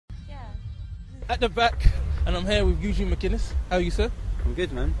At the back, and I'm here with Eugene McGuinness. How are you, sir? I'm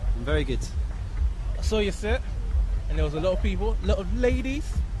good, man. I'm very good. I saw your set, and there was a lot of people, a lot of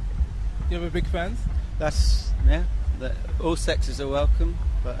ladies. You have big fans. Yeah. All sexes are welcome,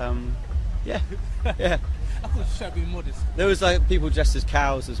 but yeah. I thought you should be modest. There was like people dressed as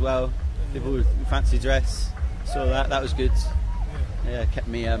cows as well. People with fancy dress. Saw that. That was good. Yeah, kept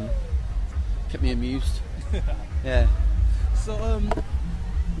me amused. Yeah. So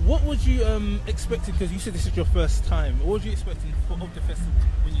what was you expecting? Because you said this is your first time. What was you expecting of the festival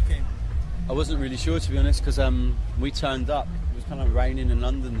when you came? I wasn't really sure, to be honest, because we turned up. It was kind of raining in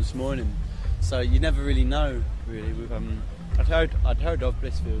London this morning, so you never really know. Really, I'd heard of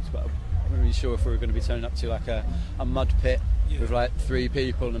Blissfields, but I wasn't really sure if we were going to be turning up to like a mud pit with like 3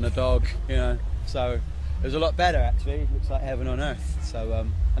 people and a dog, you know. So it was a lot better actually. It looks like heaven on earth. So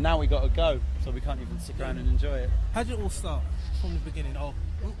and now we got to go, so we can't even sit around and enjoy it. How did it all start from the beginning? Or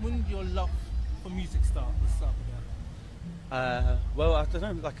when did your love for music start? Let's start with that. Well, I don't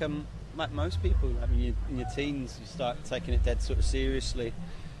know. Like most people, like when you're in your teens, you start taking it dead sort of seriously.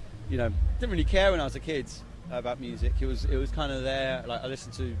 You know, didn't really care when I was a kid about music. It was kind of there. Like I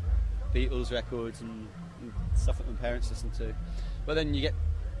listened to Beatles records and stuff that my parents listened to. But then you get,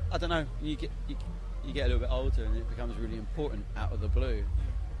 I don't know, you get a little bit older and it becomes really important out of the blue.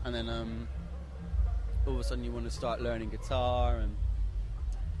 And then all of a sudden you want to start learning guitar,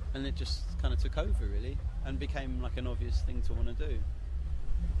 and it just kind of took over really and became like an obvious thing to want to do.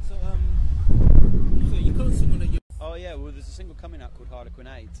 So you got a single that you... Oh yeah, well there's a single coming out called Harlequin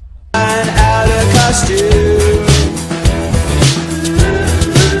 8. And out of costume,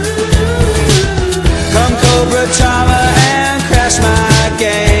 come Cobra Charmer and crash my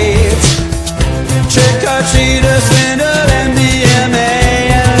gate. Trick or treaters, swindle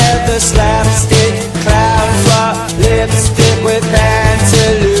MDMA, and let the slapstick clown flop lipstick with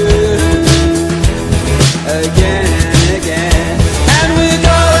pantaloons again and again. And we're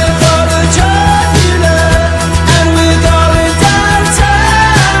going for the jugular, and we're going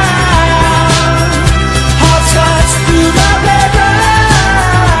downtown. Hopscotch through the playground.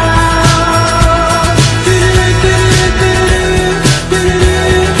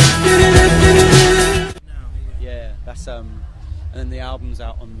 Yeah, that's and then the album's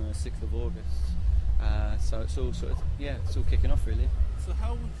out on the 6th of August. So it's all sort of, it's all kicking off really. So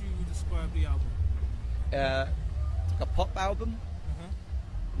how would you describe the album? Like a pop album,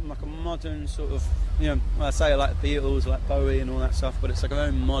 like a modern sort of, you know, I say I like the Beatles, I like Bowie and all that stuff, but it's like a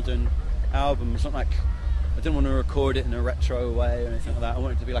very modern album. It's not like, I didn't want to record it in a retro way or anything like that. I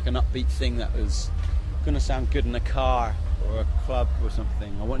wanted it to be like an upbeat thing that was going to sound good in a car or a club or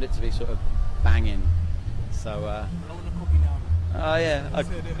something. I wanted it to be sort of banging. So I want to copy now. oh yeah,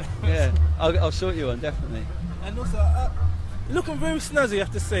 I'll sort you one, definitely. And also, looking very snazzy, I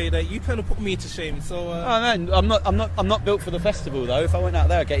have to say that you kind of put me to shame. So. Oh no, I'm not built for the festival though. If I went out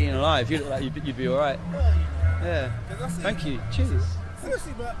there, I'd get eaten alive. You look like you'd be all right. Well, Yeah. Thank you. Cheers.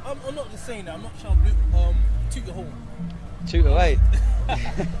 Seriously, but I'm not just saying that. I'm not trying to toot your horn. Toot away.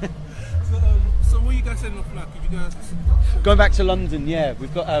 So what are you guys saying off now? Could you guys Going back to London, yeah,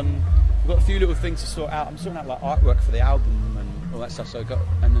 we've got a few little things to sort out. I'm sorting out like artwork for the album and all that stuff. So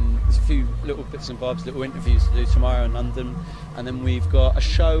and then there's a few little bits and bobs, little interviews to do tomorrow in London, and then we've got a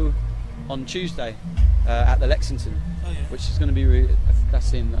show on Tuesday at the Lexington, which is going to be I think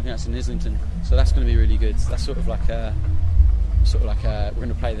that's in Islington. So that's going to be really good. That's sort of like we're going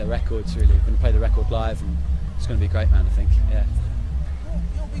to play the records really. We're going to play the record live, and it's going to be great, man. I think, yeah.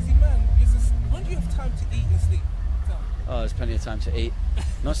 You're a busy man. When do you have time to eat and sleep? Oh, there's plenty of time to eat.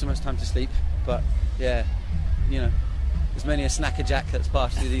 Not so much time to sleep, but yeah, you know, there's many a snacker jack that's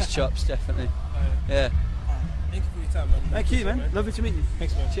passed through these chops, definitely. Yeah. Thank you for your time, man. Thank you, man. Lovely to meet you.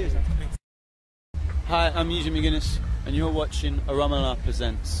 Thanks, man. Cheers. Thanks. Hi, I'm Eugene McGuinness, and you're watching Ereomala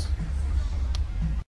Presents.